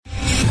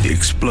The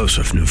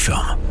explosive new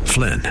film,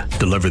 Flynn,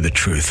 deliver the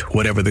truth,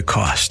 whatever the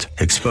cost.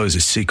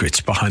 Exposes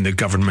secrets behind the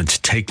government's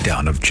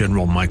takedown of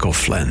General Michael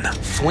Flynn.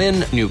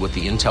 Flynn knew what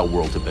the intel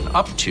world had been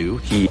up to.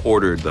 He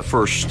ordered the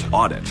first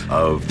audit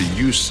of the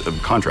use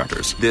of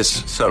contractors.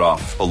 This set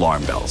off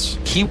alarm bells.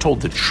 He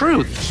told the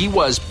truth. He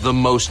was the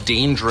most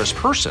dangerous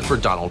person for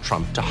Donald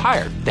Trump to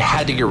hire. They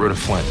had to get rid of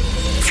Flynn.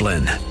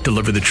 Flynn,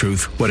 deliver the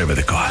truth, whatever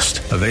the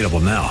cost. Available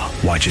now.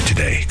 Watch it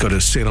today. Go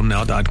to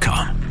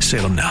salemnow.com.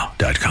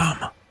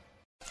 salemnow.com.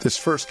 This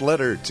first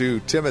letter to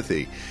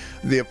Timothy,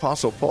 the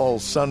Apostle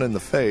Paul's son in the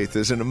faith,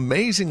 is an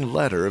amazing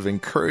letter of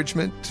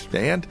encouragement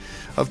and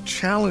of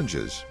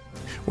challenges.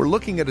 We're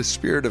looking at a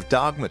spirit of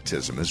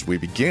dogmatism as we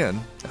begin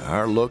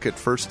our look at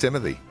 1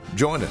 Timothy.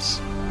 Join us.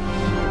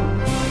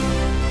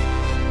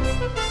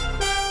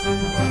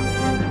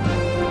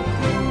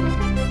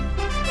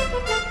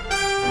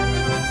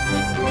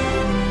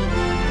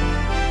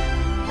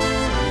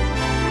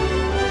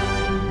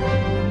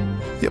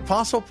 The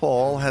Apostle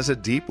Paul has a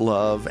deep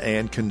love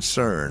and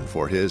concern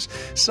for his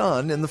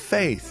son in the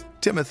faith,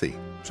 Timothy.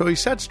 So he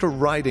sets to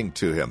writing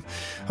to him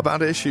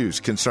about issues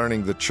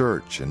concerning the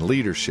church and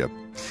leadership.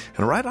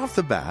 And right off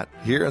the bat,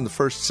 here in the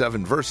first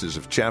 7 verses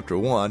of chapter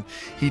 1,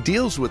 he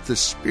deals with the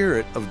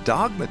spirit of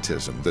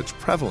dogmatism that's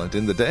prevalent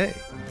in the day.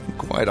 And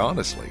quite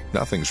honestly,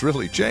 nothing's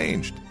really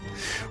changed.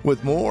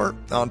 With more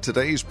on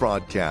today's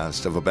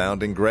broadcast of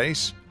Abounding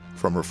Grace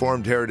from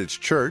Reformed Heritage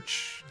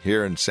Church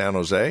here in San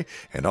Jose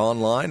and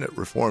online at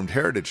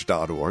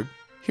reformedheritage.org,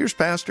 here's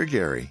Pastor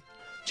Gary.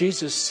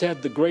 Jesus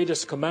said the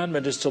greatest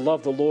commandment is to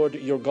love the Lord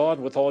your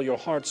God with all your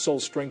heart, soul,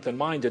 strength, and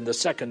mind. And the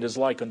second is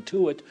like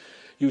unto it,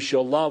 you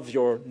shall love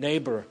your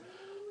neighbor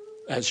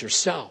as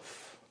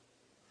yourself.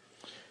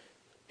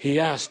 He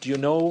asked, do you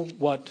know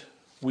what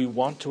we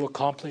want to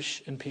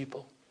accomplish in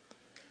people?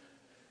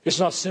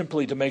 It's not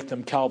simply to make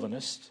them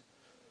Calvinist.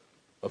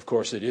 Of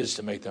course, it is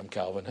to make them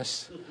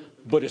Calvinists,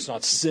 but it's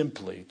not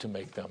simply to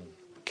make them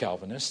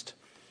Calvinist.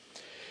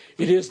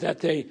 It is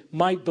that they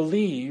might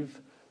believe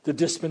the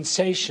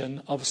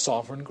dispensation of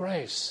sovereign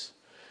grace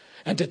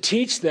and to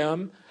teach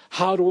them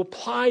how to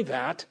apply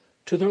that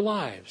to their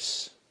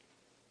lives.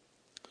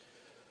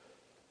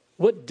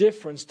 What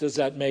difference does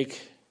that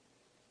make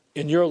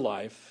in your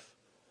life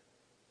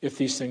if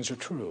these things are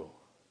true?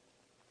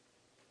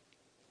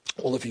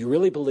 Well, if you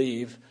really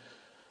believe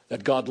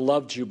that God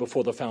loved you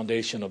before the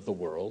foundation of the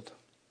world,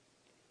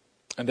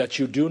 and that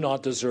you do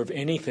not deserve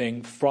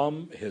anything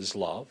from his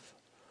love,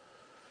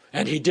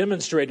 and he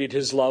demonstrated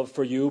his love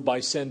for you by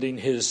sending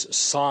his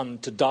son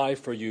to die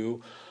for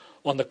you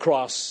on the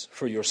cross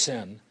for your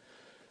sin,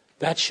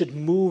 that should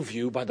move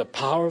you by the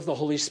power of the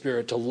Holy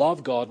Spirit to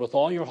love God with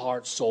all your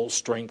heart, soul,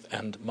 strength,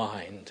 and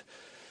mind.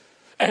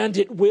 And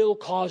it will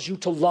cause you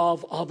to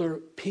love other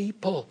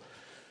people.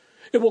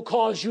 It will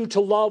cause you to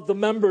love the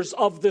members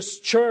of this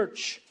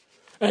church.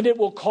 And it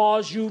will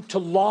cause you to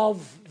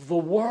love the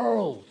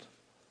world.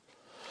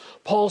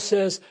 Paul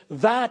says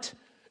that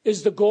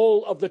is the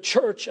goal of the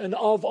church and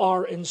of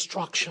our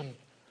instruction.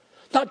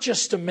 Not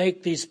just to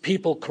make these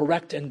people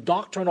correct in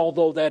doctrine,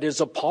 although that is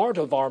a part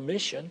of our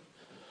mission.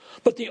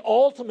 But the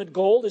ultimate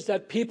goal is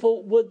that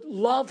people would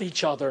love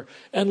each other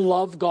and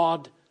love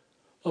God,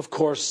 of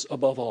course,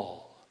 above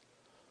all.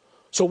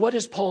 So what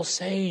is Paul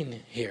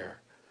saying here?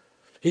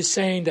 He's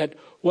saying that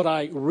what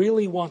I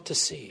really want to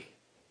see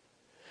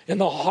in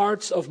the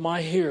hearts of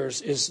my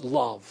hearers is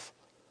love,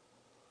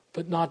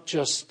 but not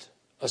just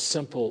a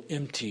simple,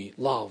 empty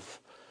love,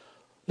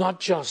 not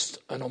just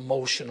an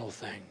emotional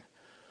thing.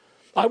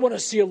 I want to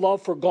see a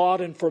love for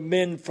God and for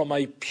men from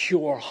a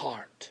pure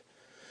heart.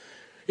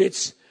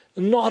 It's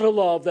not a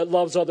love that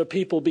loves other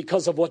people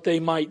because of what they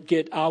might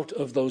get out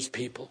of those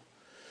people.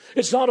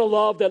 It's not a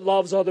love that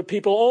loves other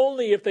people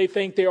only if they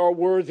think they are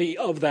worthy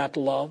of that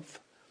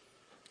love.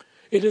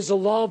 It is a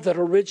love that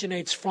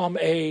originates from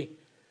a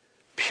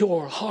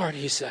pure heart,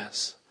 he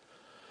says.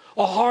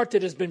 A heart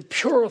that has been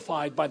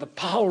purified by the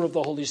power of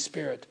the Holy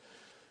Spirit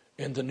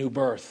in the new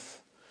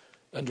birth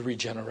and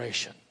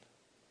regeneration.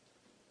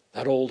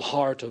 That old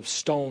heart of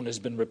stone has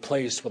been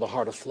replaced with a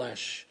heart of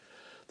flesh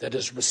that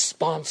is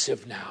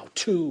responsive now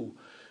to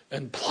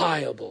and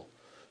pliable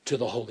to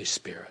the Holy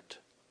Spirit.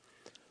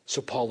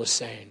 So Paul is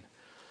saying,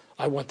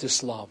 I want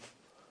this love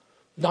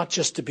not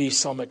just to be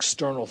some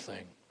external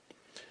thing,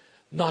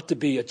 not to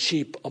be a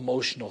cheap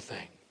emotional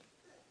thing.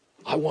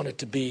 I want it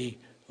to be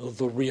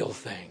the real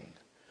thing.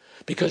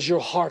 Because your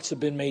hearts have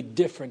been made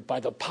different by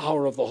the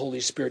power of the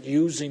Holy Spirit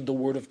using the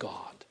Word of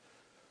God.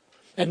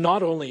 And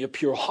not only a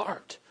pure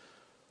heart,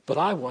 but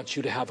I want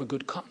you to have a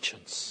good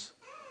conscience.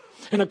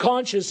 And a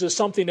conscience is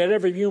something that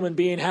every human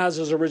being has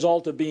as a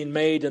result of being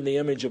made in the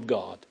image of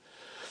God.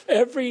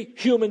 Every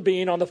human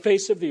being on the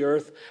face of the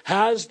earth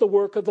has the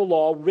work of the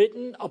law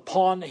written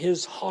upon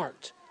his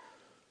heart.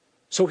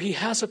 So he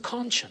has a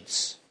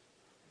conscience.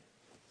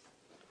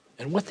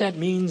 And what that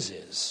means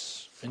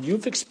is, and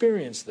you've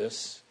experienced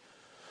this,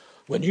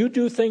 when you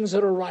do things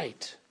that are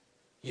right,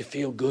 you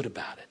feel good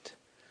about it.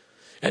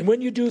 And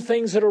when you do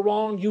things that are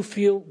wrong, you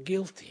feel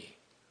guilty.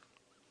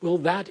 Well,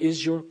 that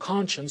is your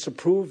conscience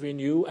approving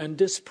you and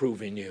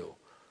disproving you.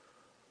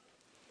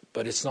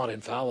 But it's not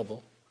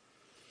infallible.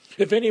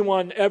 If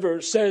anyone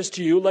ever says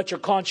to you, let your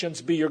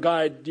conscience be your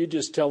guide, you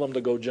just tell them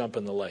to go jump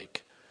in the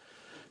lake.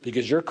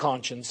 Because your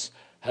conscience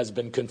has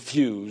been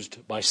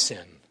confused by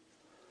sin.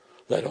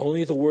 Let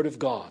only the Word of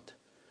God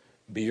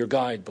be your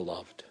guide,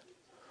 beloved.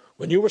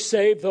 When you were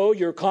saved, though,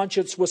 your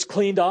conscience was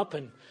cleaned up,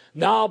 and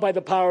now by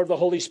the power of the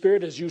Holy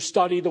Spirit, as you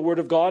study the Word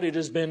of God, it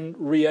has been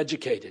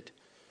re-educated.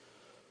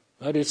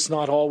 But it's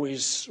not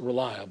always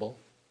reliable.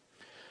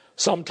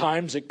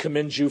 Sometimes it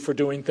commends you for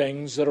doing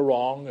things that are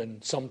wrong,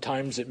 and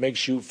sometimes it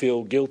makes you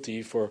feel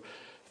guilty for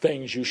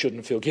things you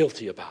shouldn't feel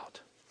guilty about.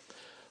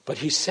 But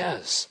he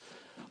says,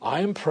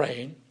 I am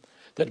praying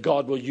that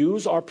God will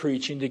use our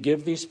preaching to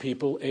give these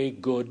people a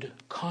good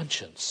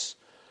conscience.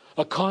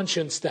 A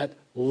conscience that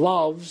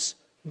loves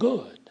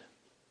good.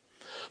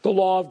 The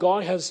law of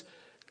God has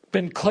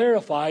been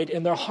clarified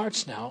in their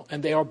hearts now,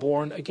 and they are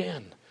born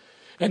again.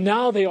 And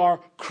now they are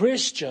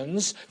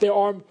Christians. There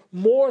are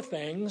more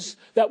things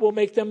that will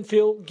make them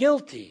feel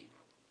guilty.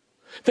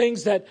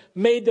 Things that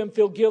made them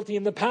feel guilty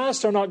in the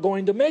past are not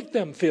going to make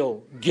them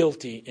feel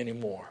guilty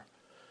anymore,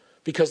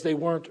 because they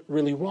weren't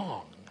really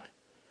wrong.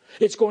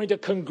 It's going to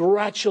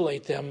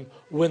congratulate them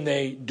when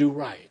they do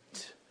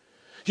right.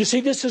 You see,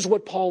 this is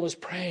what Paul is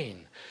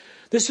praying.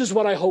 This is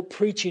what I hope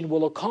preaching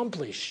will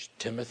accomplish,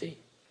 Timothy.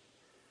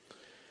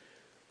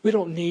 We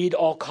don't need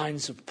all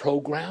kinds of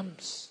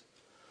programs.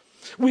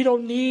 We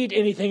don't need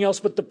anything else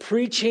but the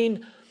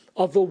preaching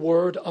of the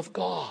Word of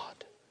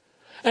God.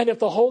 And if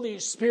the Holy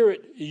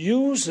Spirit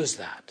uses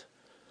that,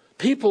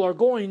 people are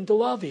going to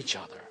love each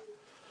other.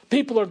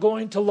 People are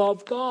going to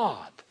love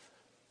God.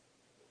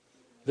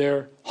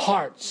 Their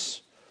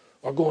hearts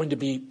are going to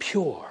be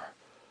pure.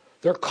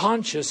 Their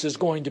conscience is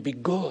going to be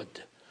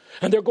good.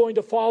 And they're going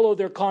to follow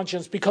their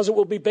conscience because it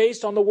will be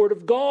based on the Word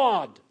of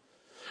God.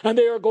 And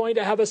they are going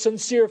to have a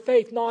sincere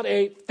faith, not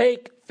a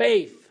fake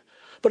faith,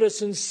 but a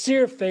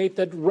sincere faith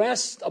that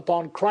rests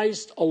upon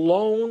Christ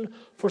alone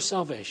for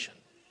salvation.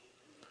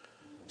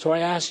 So I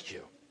ask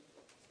you,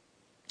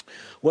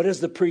 what has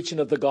the preaching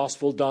of the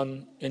gospel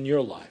done in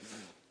your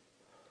life?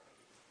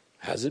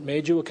 Has it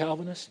made you a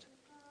Calvinist?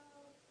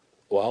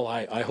 Well,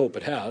 I hope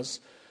it has,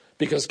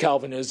 because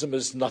Calvinism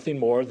is nothing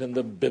more than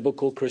the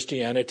biblical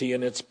Christianity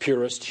in its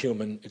purest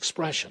human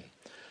expression.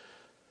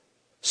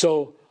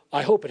 So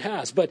I hope it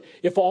has. But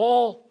if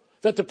all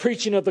that the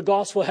preaching of the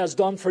gospel has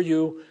done for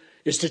you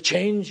is to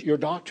change your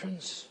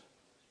doctrines,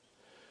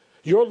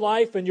 your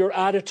life and your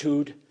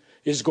attitude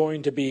is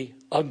going to be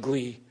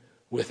ugly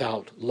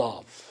without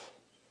love.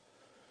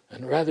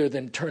 And rather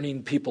than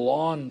turning people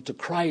on to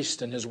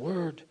Christ and His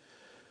Word,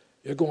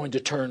 you're going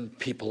to turn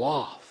people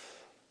off.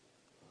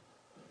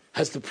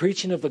 Has the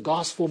preaching of the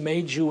gospel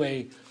made you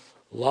a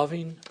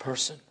loving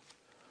person?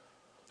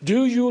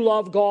 Do you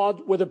love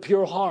God with a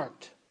pure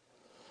heart?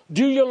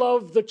 Do you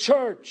love the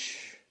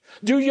church?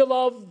 Do you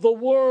love the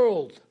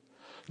world?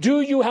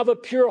 Do you have a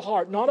pure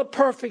heart, not a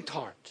perfect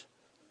heart?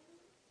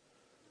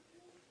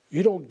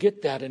 You don't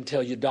get that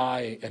until you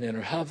die and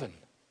enter heaven.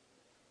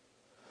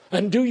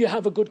 And do you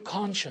have a good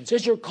conscience?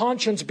 Is your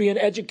conscience being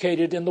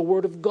educated in the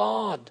Word of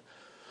God?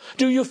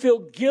 Do you feel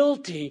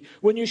guilty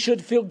when you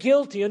should feel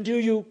guilty? And do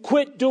you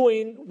quit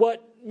doing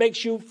what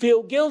makes you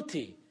feel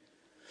guilty?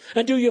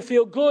 And do you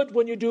feel good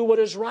when you do what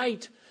is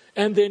right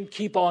and then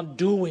keep on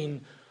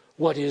doing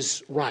what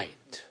is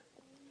right?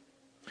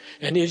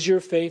 And is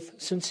your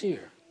faith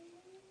sincere?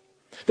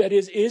 That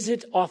is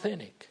it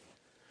authentic?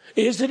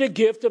 Is it a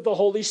gift of the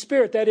Holy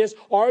Spirit? That is,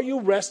 are you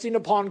resting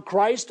upon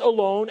Christ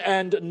alone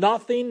and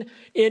nothing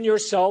in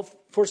yourself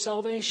for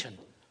salvation?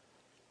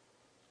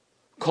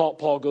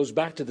 Paul goes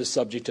back to this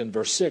subject in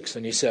verse 6,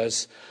 and he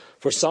says,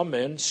 for some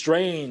men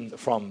straying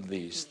from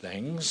these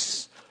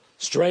things,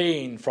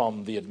 straying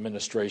from the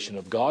administration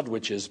of God,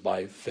 which is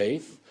by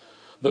faith,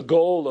 the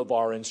goal of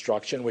our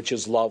instruction, which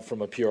is love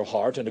from a pure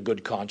heart and a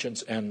good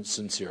conscience and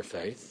sincere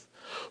faith.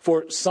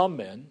 For some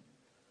men,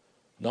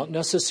 not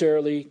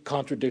necessarily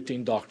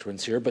contradicting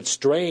doctrines here, but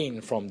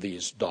straying from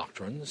these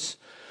doctrines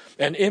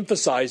and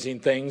emphasizing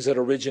things that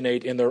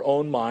originate in their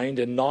own mind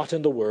and not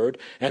in the Word,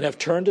 and have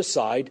turned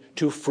aside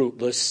to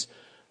fruitless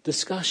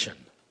discussion.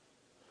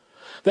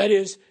 That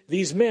is,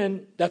 these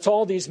men, that's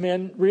all these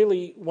men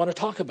really want to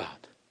talk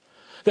about.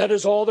 That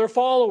is all their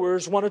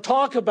followers want to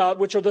talk about,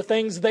 which are the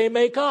things they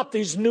make up,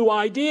 these new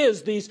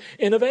ideas, these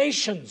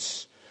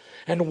innovations.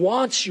 And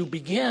once you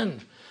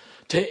begin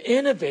to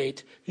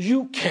innovate,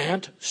 you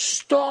can't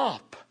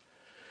stop.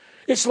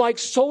 It's like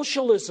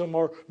socialism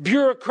or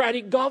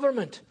bureaucratic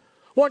government.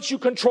 Once you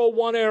control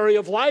one area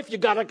of life, you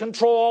got to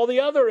control all the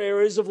other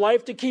areas of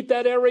life to keep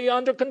that area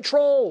under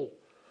control.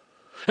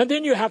 And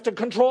then you have to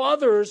control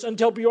others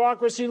until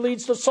bureaucracy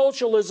leads to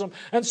socialism,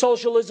 and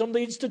socialism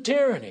leads to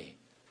tyranny.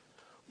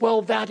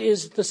 Well, that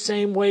is the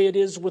same way it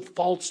is with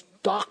false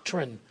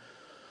doctrine.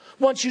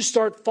 Once you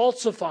start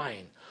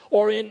falsifying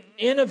or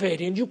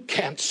innovating, you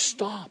can't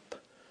stop.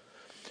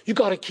 You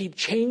got to keep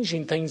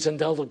changing things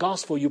until the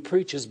gospel you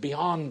preach is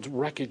beyond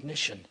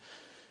recognition.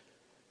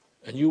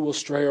 And you will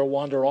stray or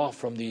wander off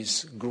from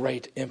these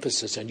great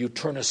emphases, and you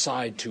turn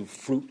aside to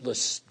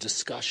fruitless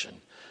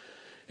discussion.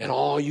 And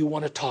all you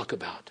want to talk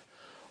about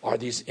are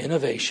these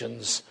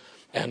innovations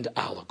and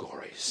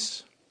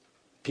allegories.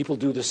 People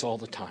do this all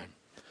the time.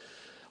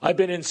 I've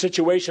been in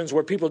situations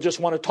where people just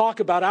want to talk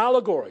about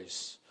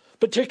allegories,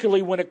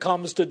 particularly when it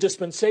comes to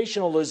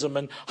dispensationalism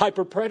and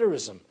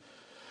hyperpreterism.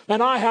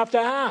 And I have to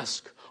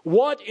ask,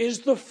 what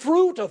is the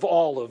fruit of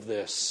all of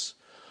this?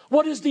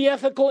 What is the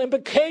ethical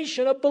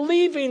implication of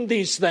believing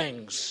these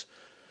things?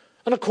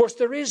 And of course,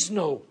 there is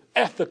no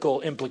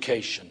ethical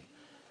implication.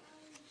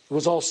 It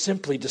was all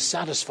simply to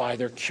satisfy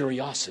their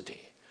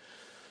curiosity.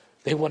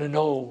 They want to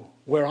know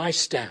where I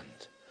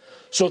stand,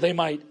 so they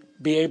might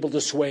be able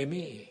to sway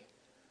me.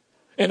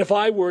 And if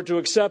I were to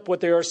accept what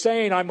they are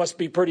saying, I must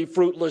be pretty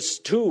fruitless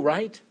too,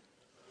 right?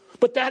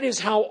 But that is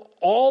how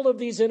all of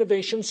these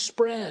innovations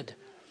spread.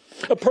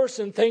 A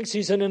person thinks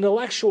he's an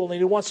intellectual and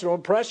he wants to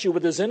impress you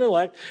with his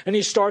intellect, and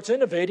he starts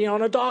innovating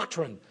on a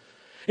doctrine.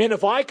 And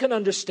if I can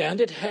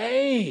understand it,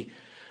 hey,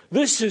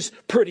 this is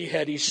pretty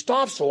heady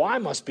stuff, so I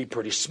must be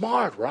pretty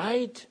smart,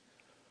 right?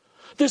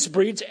 This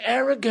breeds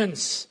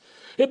arrogance.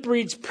 It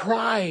breeds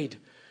pride,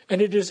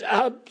 and it is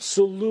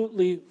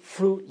absolutely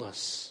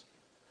fruitless.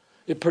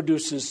 It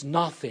produces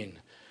nothing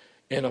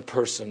in a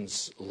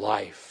person's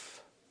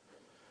life.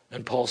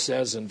 And Paul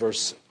says in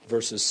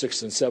verses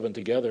 6 and 7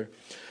 together,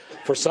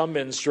 for some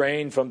men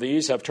straying from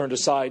these have turned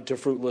aside to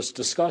fruitless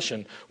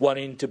discussion,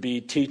 wanting to be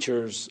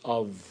teachers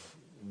of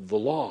the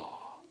law.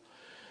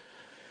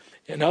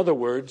 In other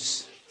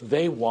words,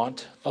 they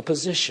want a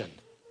position,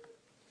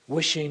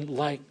 wishing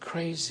like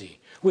crazy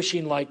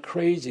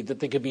that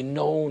they could be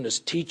known as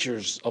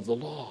teachers of the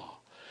law,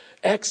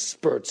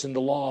 experts in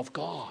the law of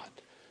God.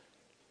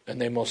 And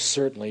they most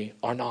certainly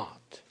are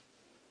not.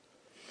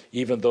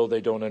 Even though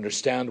they don't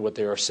understand what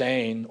they are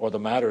saying or the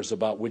matters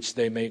about which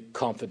they make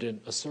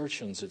confident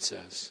assertions, it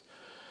says.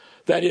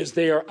 That is,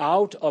 they are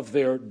out of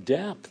their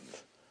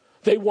depth.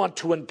 They want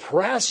to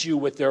impress you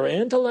with their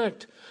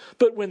intellect,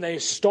 but when they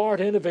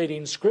start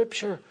innovating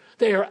Scripture,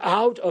 they are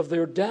out of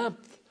their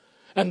depth,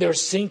 and they're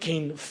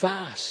sinking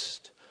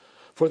fast,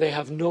 for they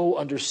have no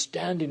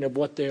understanding of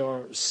what they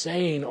are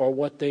saying or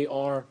what they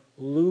are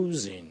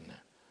losing.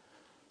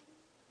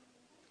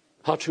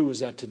 How true is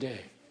that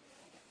today?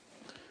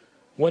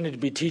 Wanting to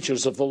be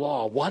teachers of the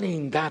law,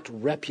 wanting that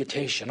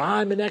reputation.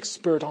 I'm an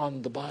expert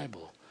on the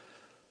Bible.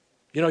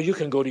 You know, you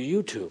can go to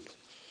YouTube,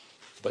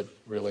 but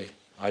really,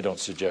 I don't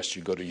suggest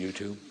you go to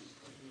YouTube.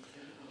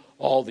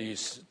 All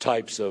these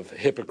types of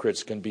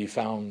hypocrites can be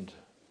found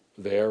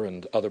there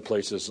and other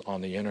places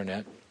on the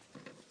internet.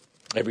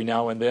 Every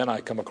now and then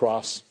I come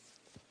across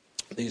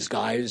these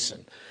guys,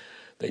 and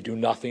they do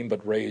nothing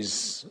but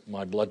raise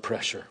my blood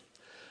pressure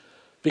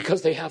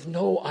because they have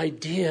no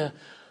idea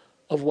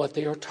of what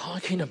they are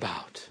talking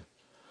about.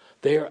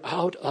 They are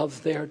out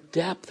of their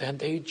depth, and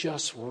they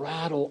just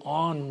rattle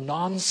on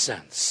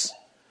nonsense.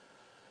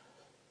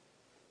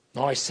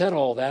 Now, I said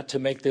all that to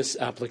make this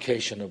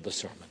application of the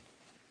sermon.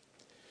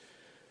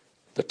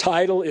 The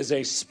title is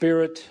A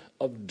Spirit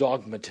of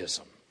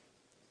Dogmatism.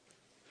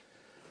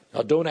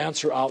 Now, don't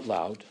answer out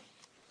loud,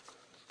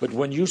 but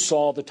when you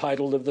saw the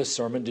title of this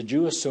sermon, did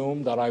you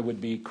assume that I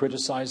would be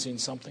criticizing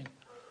something?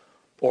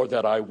 Or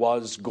that I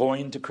was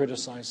going to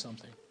criticize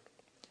something?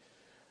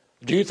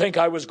 Do you think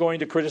I was going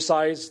to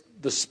criticize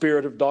the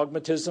spirit of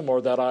dogmatism,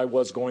 or that I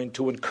was going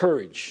to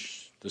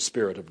encourage the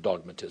spirit of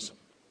dogmatism?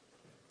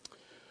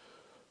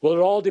 Well, it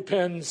all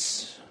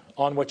depends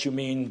on what you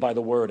mean by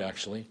the word,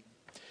 actually.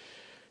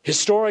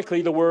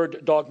 Historically, the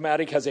word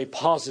dogmatic has a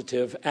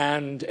positive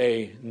and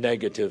a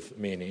negative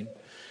meaning.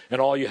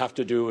 And all you have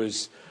to do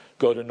is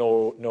go to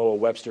Noah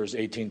Webster's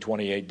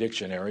 1828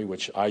 dictionary,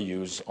 which I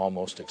use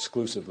almost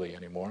exclusively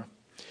anymore.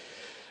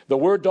 The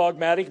word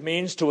dogmatic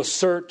means to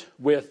assert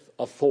with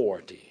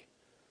authority.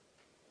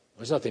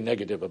 There's nothing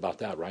negative about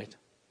that, right?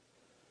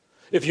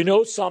 If you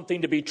know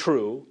something to be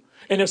true,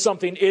 and if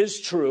something is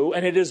true,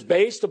 and it is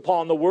based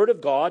upon the Word of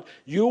God,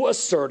 you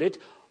assert it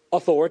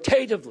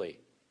authoritatively.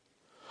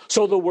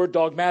 So the word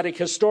dogmatic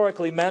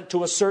historically meant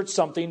to assert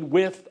something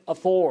with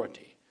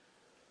authority.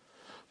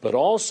 But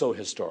also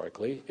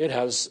historically, it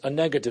has a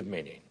negative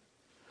meaning,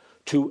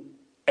 to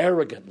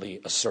arrogantly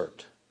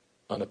assert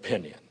an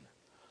opinion.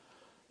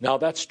 Now,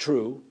 that's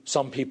true.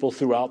 Some people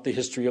throughout the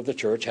history of the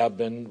church have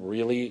been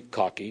really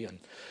cocky, and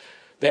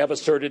they have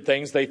asserted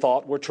things they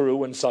thought were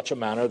true in such a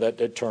manner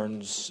that it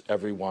turns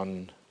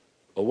everyone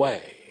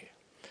away.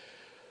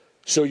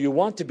 So you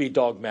want to be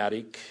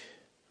dogmatic,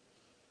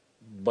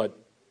 but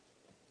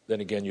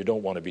then again, you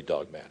don't want to be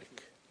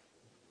dogmatic.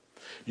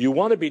 You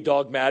want to be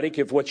dogmatic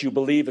if what you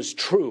believe is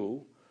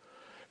true,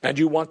 and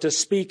you want to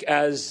speak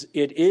as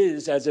it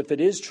is, as if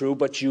it is true,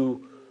 but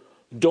you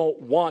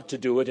don't want to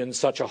do it in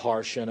such a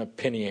harsh and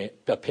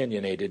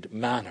opinionated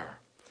manner.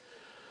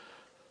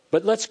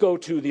 But let's go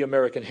to the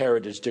American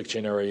Heritage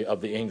Dictionary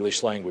of the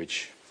English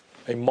Language,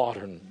 a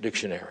modern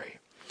dictionary.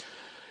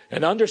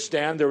 And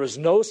understand there is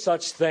no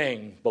such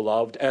thing,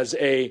 beloved, as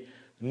a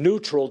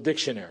neutral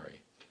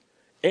dictionary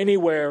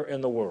anywhere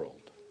in the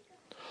world.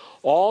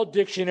 All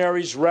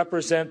dictionaries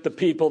represent the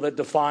people that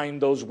define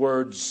those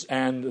words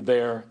and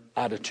their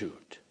attitude.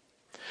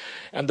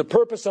 And the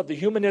purpose of the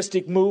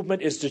humanistic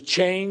movement is to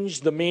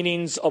change the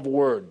meanings of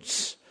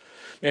words.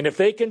 And if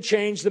they can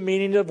change the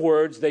meaning of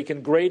words, they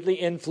can greatly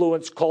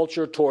influence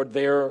culture toward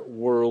their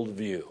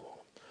worldview.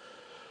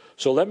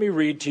 So let me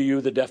read to you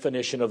the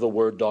definition of the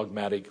word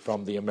dogmatic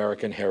from the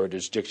American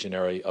Heritage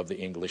Dictionary of the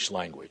English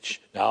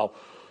Language. Now,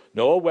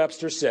 Noah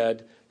Webster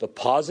said the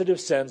positive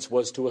sense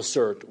was to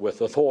assert with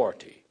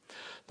authority.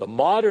 The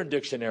modern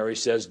dictionary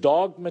says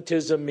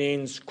dogmatism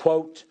means,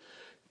 quote,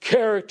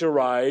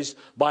 characterized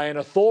by an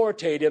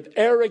authoritative,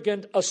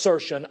 arrogant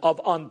assertion of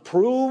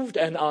unproved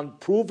and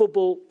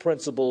unprovable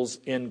principles,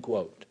 end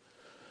quote.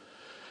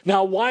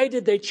 Now, why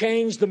did they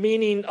change the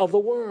meaning of the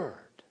word?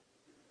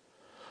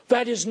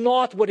 That is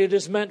not what it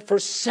has meant for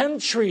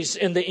centuries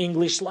in the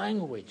English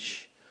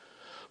language.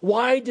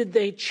 Why did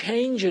they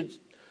change it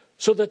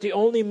so that the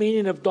only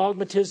meaning of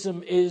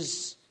dogmatism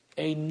is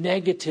a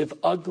negative,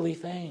 ugly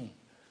thing?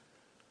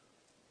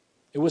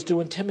 It was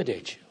to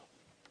intimidate you.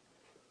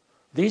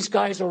 These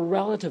guys are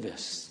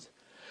relativists.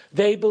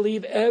 They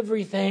believe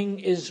everything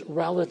is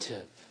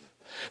relative.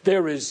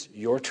 There is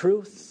your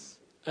truth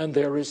and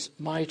there is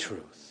my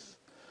truth.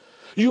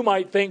 You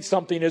might think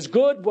something is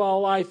good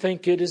while I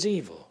think it is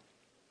evil.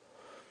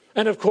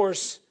 And of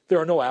course, there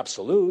are no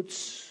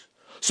absolutes.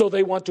 So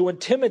they want to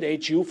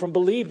intimidate you from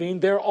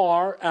believing there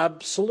are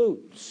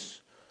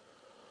absolutes.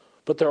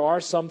 But there are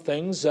some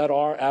things that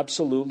are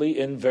absolutely,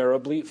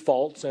 invariably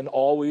false and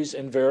always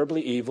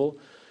invariably evil.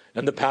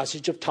 And the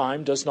passage of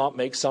time does not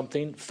make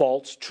something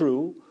false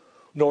true,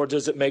 nor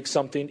does it make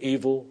something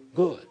evil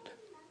good.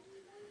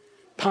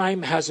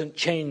 Time hasn't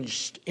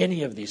changed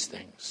any of these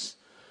things.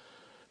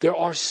 There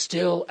are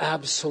still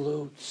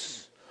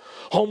absolutes.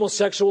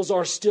 Homosexuals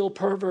are still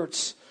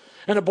perverts.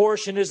 And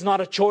abortion is not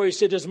a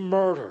choice, it is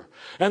murder.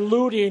 And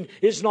looting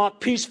is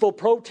not peaceful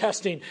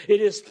protesting,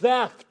 it is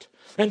theft.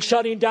 And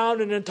shutting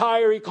down an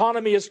entire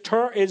economy is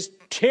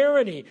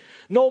tyranny,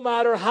 no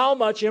matter how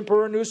much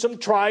Emperor Newsom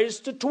tries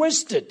to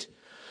twist it.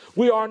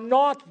 We are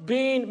not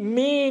being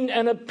mean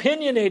and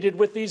opinionated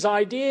with these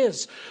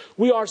ideas.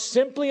 We are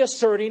simply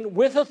asserting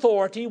with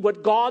authority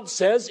what God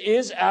says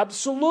is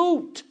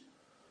absolute.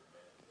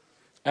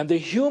 And the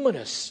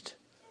humanists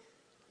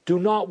do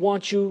not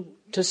want you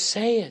to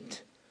say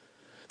it.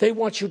 They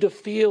want you to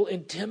feel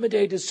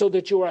intimidated so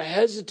that you are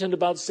hesitant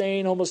about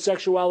saying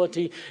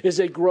homosexuality is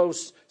a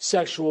gross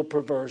sexual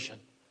perversion.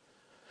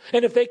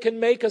 And if they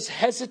can make us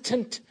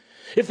hesitant,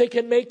 if they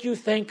can make you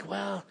think,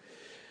 well,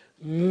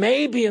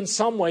 maybe in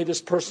some way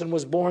this person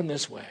was born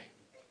this way.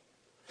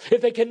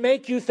 If they can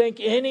make you think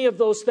any of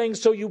those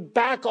things so you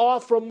back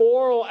off from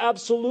moral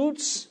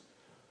absolutes,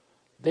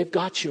 they've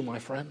got you, my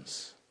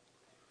friends.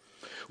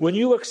 When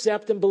you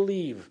accept and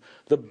believe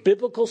the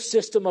biblical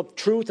system of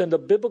truth and the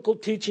biblical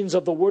teachings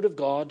of the Word of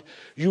God,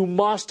 you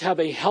must have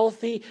a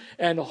healthy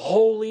and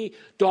holy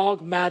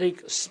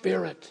dogmatic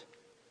spirit.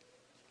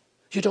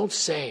 You don't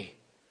say,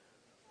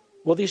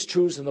 well, these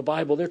truths in the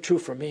Bible, they're true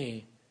for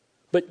me,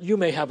 but you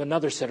may have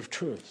another set of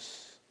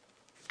truths.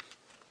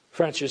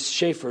 Francis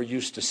Schaeffer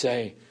used to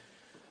say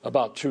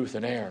about truth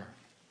and error,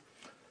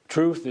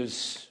 truth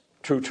is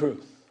true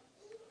truth.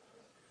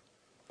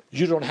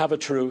 You don't have a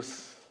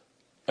truth,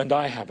 and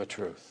I have a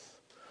truth.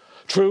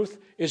 Truth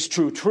is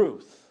true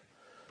truth.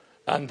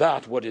 And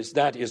that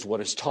is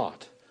what is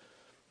taught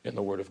in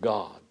the Word of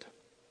God.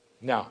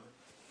 Now,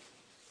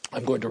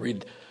 I'm going to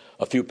read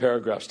a few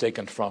paragraphs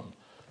taken from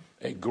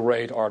a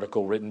great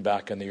article written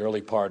back in the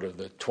early part of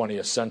the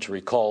 20th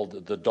century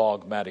called The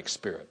Dogmatic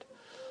Spirit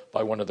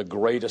by one of the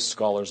greatest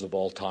scholars of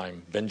all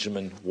time,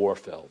 Benjamin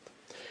Warfield.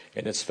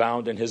 And it's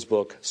found in his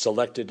book,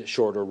 Selected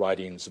Shorter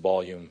Writings,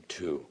 Volume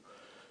 2.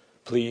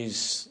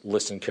 Please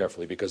listen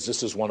carefully, because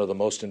this is one of the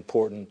most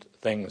important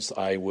things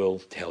I will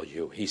tell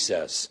you. He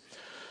says,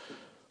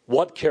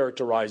 what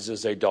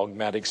characterizes a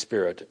dogmatic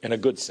spirit in a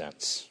good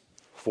sense?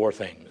 4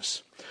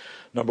 things.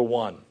 Number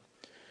 1,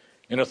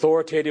 an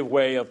authoritative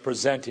way of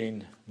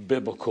presenting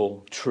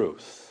biblical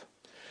truth.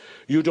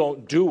 You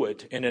don't do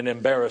it in an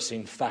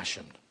embarrassing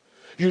fashion.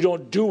 You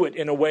don't do it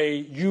in a way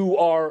you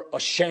are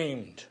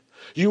ashamed.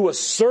 You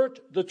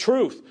assert the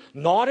truth,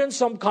 not in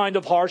some kind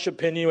of harsh,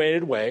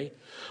 opinionated way,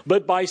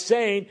 but by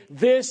saying,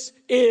 this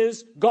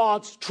is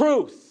God's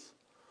truth,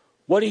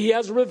 what He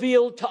has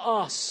revealed to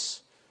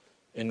us,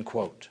 end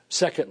quote.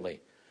 Secondly,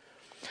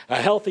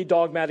 a healthy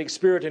dogmatic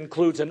spirit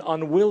includes an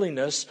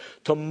unwillingness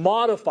to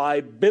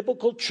modify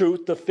biblical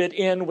truth to fit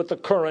in with the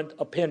current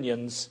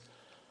opinions,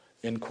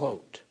 end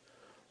quote.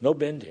 No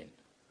bending.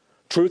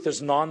 Truth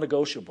is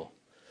non-negotiable.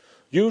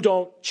 You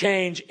don't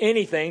change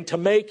anything to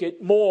make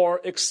it more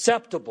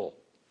acceptable.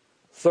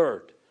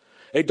 Third,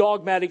 a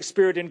dogmatic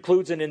spirit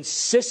includes an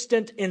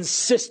insistent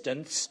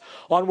insistence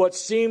on what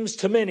seems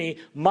to many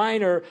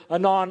minor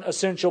and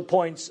non-essential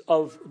points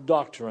of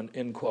doctrine,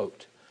 end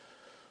quote.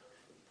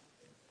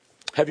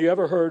 Have you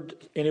ever heard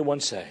anyone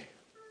say,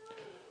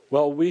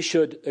 well, we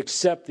should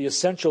accept the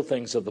essential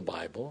things of the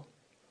Bible,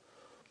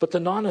 but the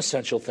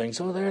non-essential things,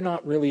 they're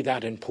not really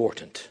that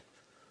important.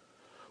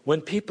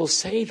 when people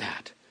say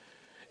that,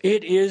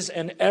 it is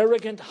an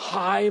arrogant,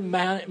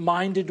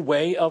 high-minded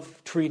way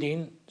of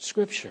treating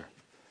Scripture.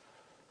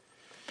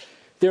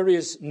 There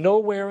is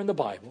nowhere in the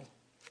Bible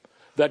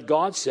that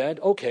God said,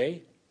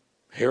 okay,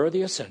 here are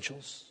the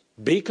essentials.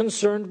 Be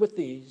concerned with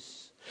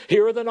these.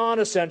 Here are the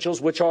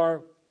non-essentials, which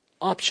are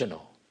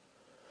optional.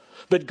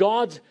 But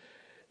God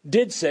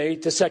did say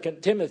to 2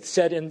 Timothy,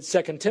 said in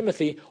 2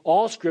 Timothy,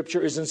 all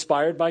Scripture is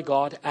inspired by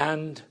God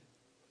and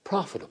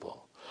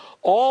profitable.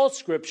 All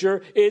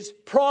Scripture is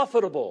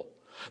profitable.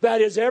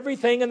 That is,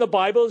 everything in the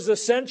Bible is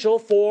essential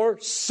for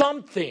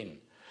something.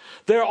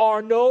 There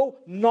are no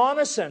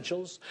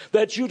non-essentials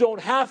that you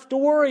don't have to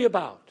worry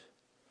about.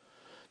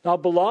 Now,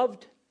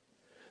 beloved,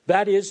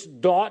 that is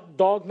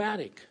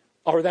dogmatic.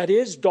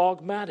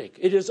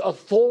 It is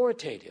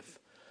authoritative,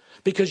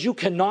 because you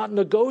cannot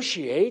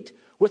negotiate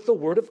with the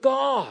Word of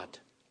God.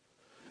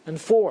 And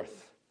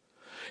fourth,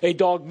 a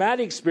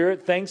dogmatic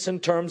spirit thinks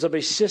in terms of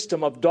a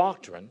system of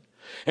doctrine,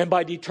 and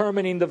by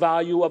determining the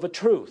value of a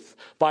truth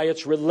by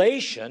its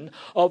relation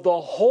of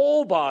the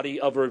whole body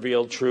of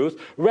revealed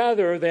truth,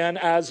 rather than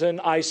as an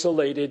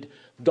isolated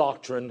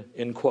doctrine,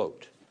 in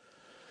quote.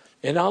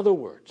 In other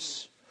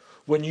words,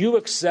 when you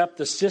accept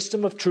the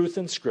system of truth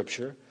in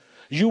Scripture,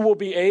 you will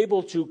be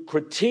able to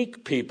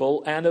critique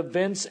people and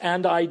events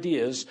and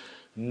ideas,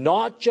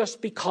 not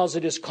just because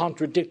it is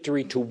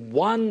contradictory to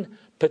one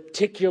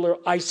particular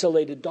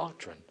isolated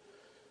doctrine,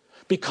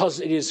 because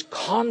it is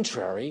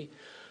contrary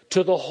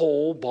to the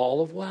whole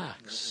ball of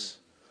wax.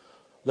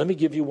 Let me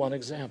give you one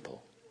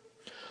example.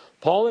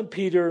 Paul and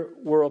Peter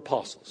were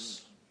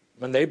apostles,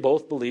 and they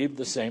both believed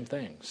the same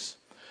things.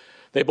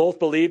 They both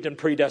believed in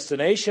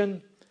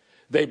predestination.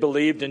 They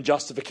believed in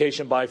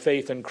justification by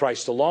faith in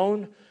Christ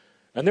alone.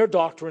 And their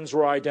doctrines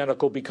were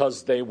identical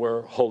because they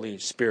were Holy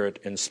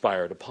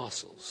Spirit-inspired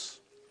apostles.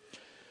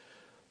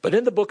 But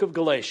in the book of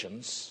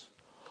Galatians,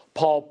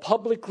 Paul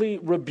publicly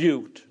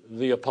rebuked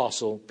the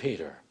apostle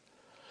Peter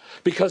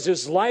because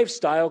his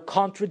lifestyle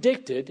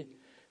contradicted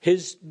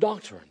his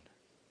doctrine,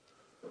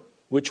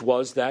 which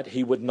was that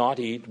he would not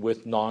eat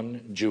with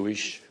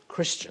non-Jewish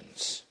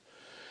Christians.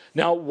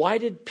 Now, why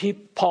did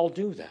Paul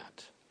do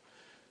that?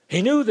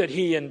 He knew that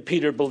he and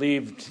Peter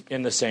believed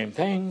in the same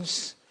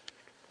things,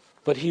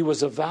 but he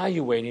was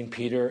evaluating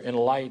Peter in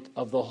light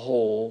of the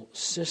whole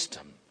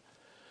system.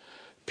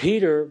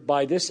 Peter,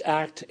 by this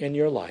act in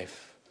your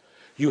life,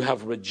 you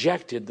have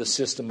rejected the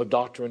system of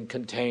doctrine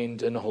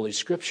contained in Holy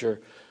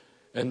Scripture,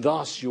 and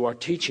thus you are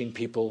teaching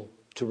people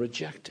to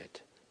reject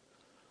it.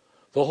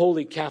 The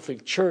Holy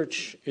Catholic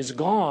Church is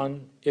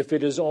gone if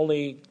it is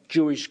only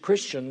Jewish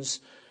Christians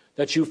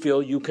that you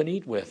feel you can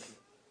eat with.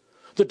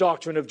 The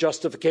doctrine of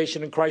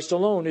justification in Christ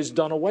alone is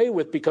done away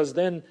with, because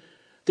then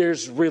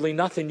there's really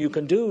nothing you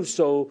can do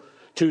to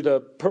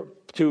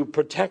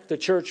protect the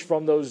church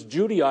from those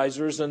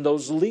Judaizers and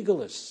those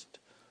legalists.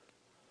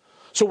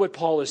 So what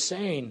Paul is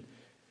saying,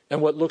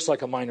 and what looks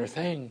like a minor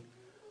thing,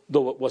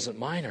 though it wasn't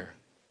minor,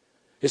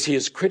 is he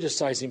is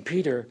criticizing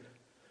Peter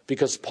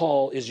because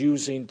Paul is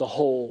using the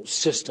whole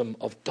system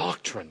of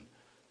doctrine.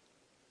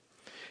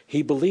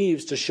 He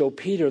believes to show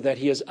Peter that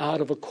he is out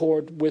of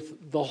accord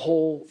with the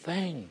whole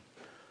thing.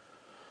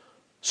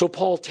 So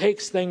Paul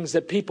takes things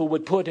that people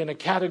would put in a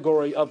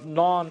category of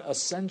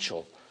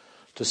non-essential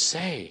to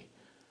say,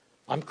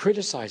 I'm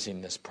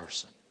criticizing this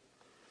person.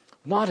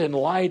 Not in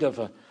light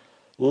of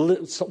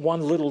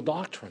one little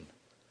doctrine,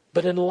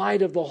 but in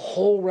light of the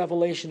whole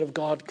revelation of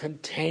God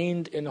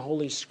contained in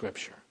Holy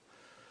Scripture.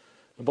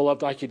 And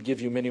beloved, I could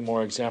give you many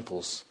more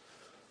examples,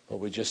 but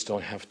we just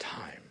don't have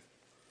time.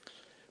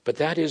 But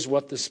that is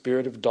what the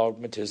spirit of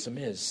dogmatism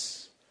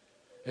is.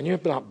 And you're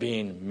not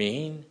being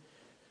mean,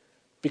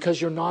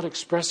 because you're not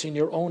expressing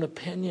your own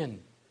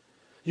opinion.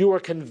 You are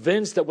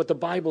convinced that what the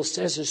Bible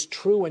says is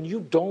true, and you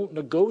don't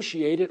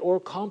negotiate it or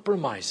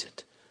compromise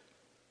it.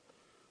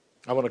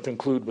 I want to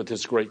conclude with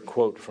this great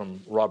quote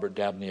from Robert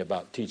Dabney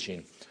about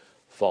teaching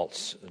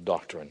false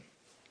doctrine.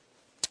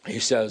 He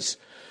says,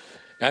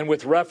 and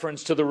with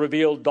reference to the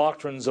revealed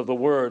doctrines of the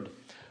Word,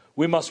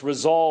 we must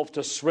resolve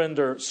to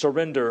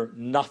surrender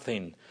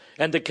nothing,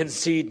 and to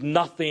concede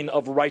nothing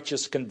of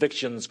righteous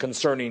convictions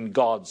concerning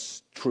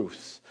God's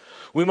truth.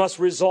 We must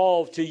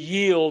resolve to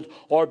yield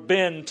or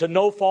bend to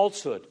no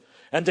falsehood,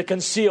 and to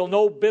conceal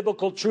no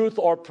biblical truth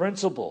or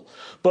principle,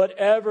 but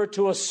ever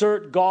to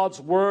assert God's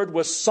word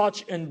with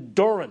such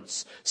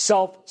endurance,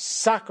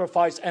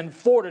 self-sacrifice, and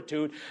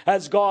fortitude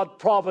as God's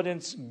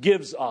providence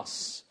gives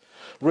us.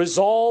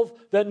 Resolve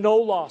that no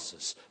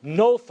losses,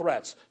 no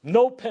threats,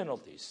 no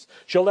penalties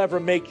shall ever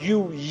make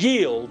you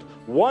yield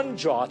one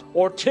jot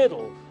or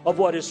tittle of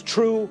what is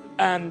true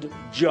and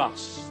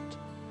just.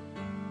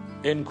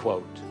 End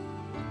quote.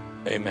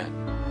 Amen.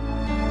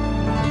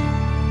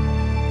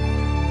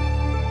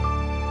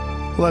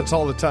 Well, that's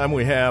all the time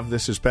we have.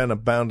 This has been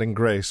Abounding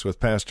Grace with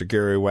Pastor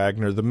Gary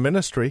Wagner, the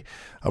ministry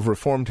of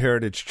Reformed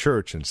Heritage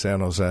Church in San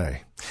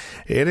Jose.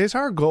 It is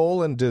our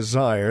goal and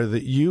desire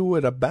that you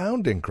would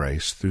abound in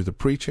grace through the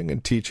preaching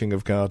and teaching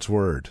of God's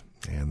Word.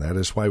 And that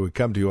is why we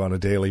come to you on a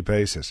daily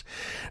basis.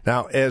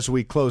 Now, as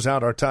we close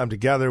out our time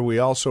together, we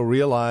also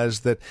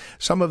realize that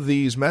some of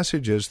these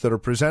messages that are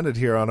presented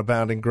here on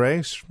Abounding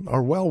Grace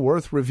are well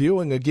worth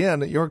reviewing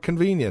again at your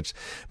convenience.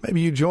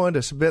 Maybe you joined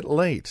us a bit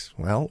late.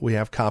 Well, we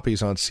have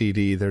copies on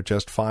CD. They're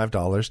just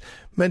 $5.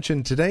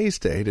 Mention today's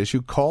date as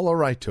you call or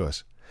write to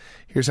us.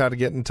 Here's how to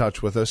get in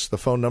touch with us. The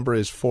phone number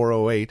is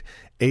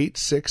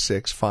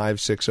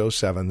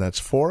 408-866-5607. That's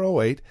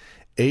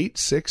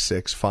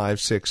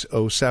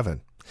 408-866-5607.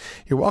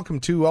 You're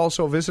welcome to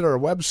also visit our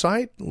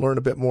website, learn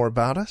a bit more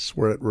about us.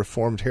 We're at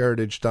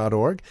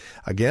reformedheritage.org.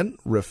 Again,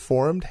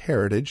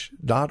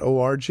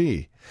 reformedheritage.org.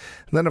 And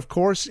then, of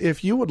course,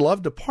 if you would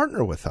love to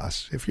partner with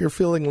us, if you're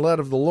feeling led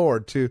of the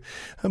Lord to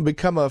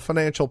become a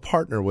financial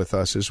partner with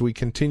us as we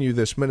continue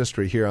this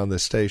ministry here on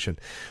this station,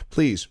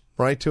 please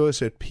write to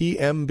us at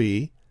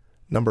PMB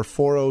number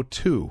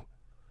 402.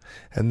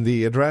 And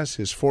the address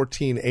is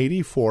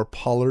 1484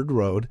 Pollard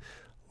Road,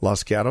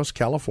 Los Gatos,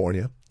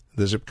 California.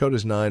 The zip code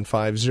is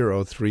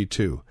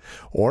 95032.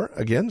 Or,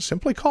 again,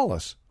 simply call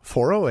us,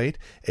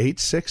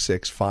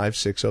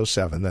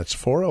 408-866-5607. That's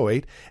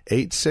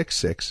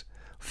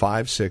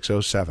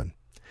 408-866-5607.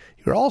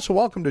 You're also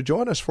welcome to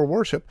join us for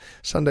worship.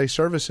 Sunday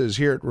services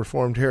here at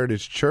Reformed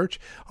Heritage Church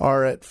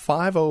are at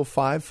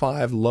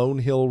 5055 Lone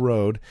Hill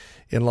Road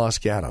in Los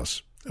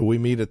Gatos. We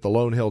meet at the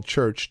Lone Hill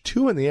Church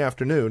 2 in the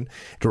afternoon.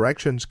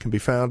 Directions can be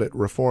found at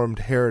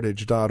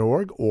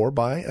reformedheritage.org or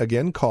by,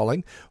 again,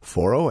 calling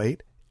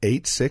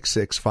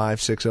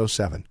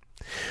 408-866-5607.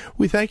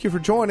 We thank you for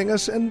joining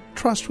us and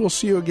trust we'll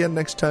see you again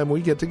next time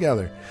we get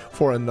together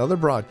for another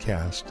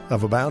broadcast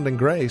of Abounding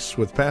Grace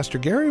with Pastor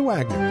Gary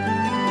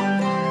Wagner.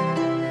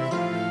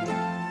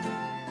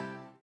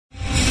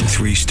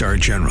 3-star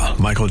General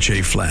Michael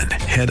J. Flynn,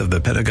 head of the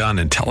Pentagon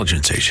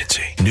Intelligence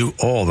Agency, knew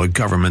all the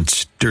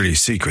government's dirty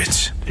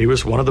secrets. He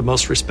was one of the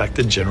most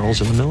respected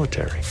generals in the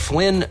military.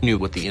 Flynn knew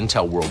what the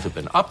intel world had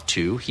been up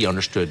to. He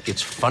understood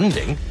its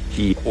funding.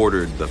 He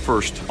ordered the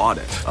first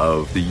audit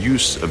of the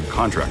use of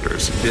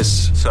contractors.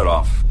 This set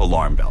off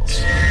alarm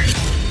bells.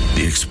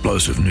 The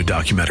explosive new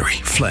documentary,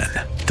 Flynn,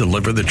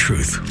 Deliver the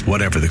Truth,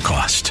 Whatever the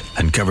Cost,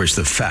 uncovers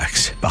the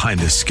facts behind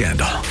this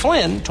scandal.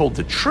 Flynn told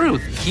the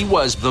truth. He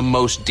was the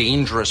most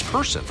dangerous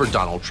person for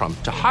Donald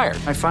Trump to hire.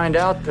 I find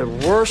out the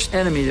worst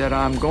enemy that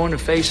I'm going to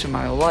face in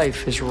my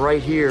life is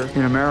right here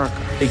in America.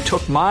 They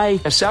took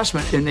my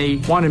assessment and they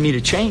wanted me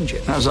to change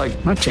it. And I was like,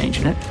 I'm not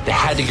changing it. They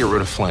had to get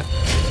rid of Flynn.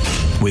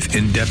 With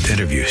in-depth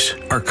interviews,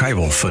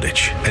 archival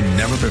footage, and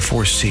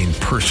never-before-seen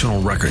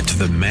personal records of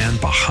the man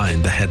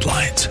behind the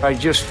headlines. I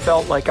just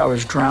felt like I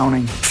was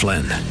drowning.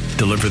 Flynn,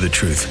 Deliver the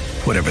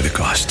Truth, Whatever the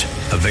Cost.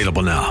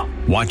 Available now.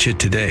 Watch it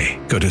today.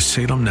 Go to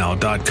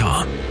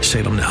salemnow.com.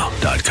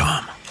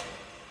 salemnow.com.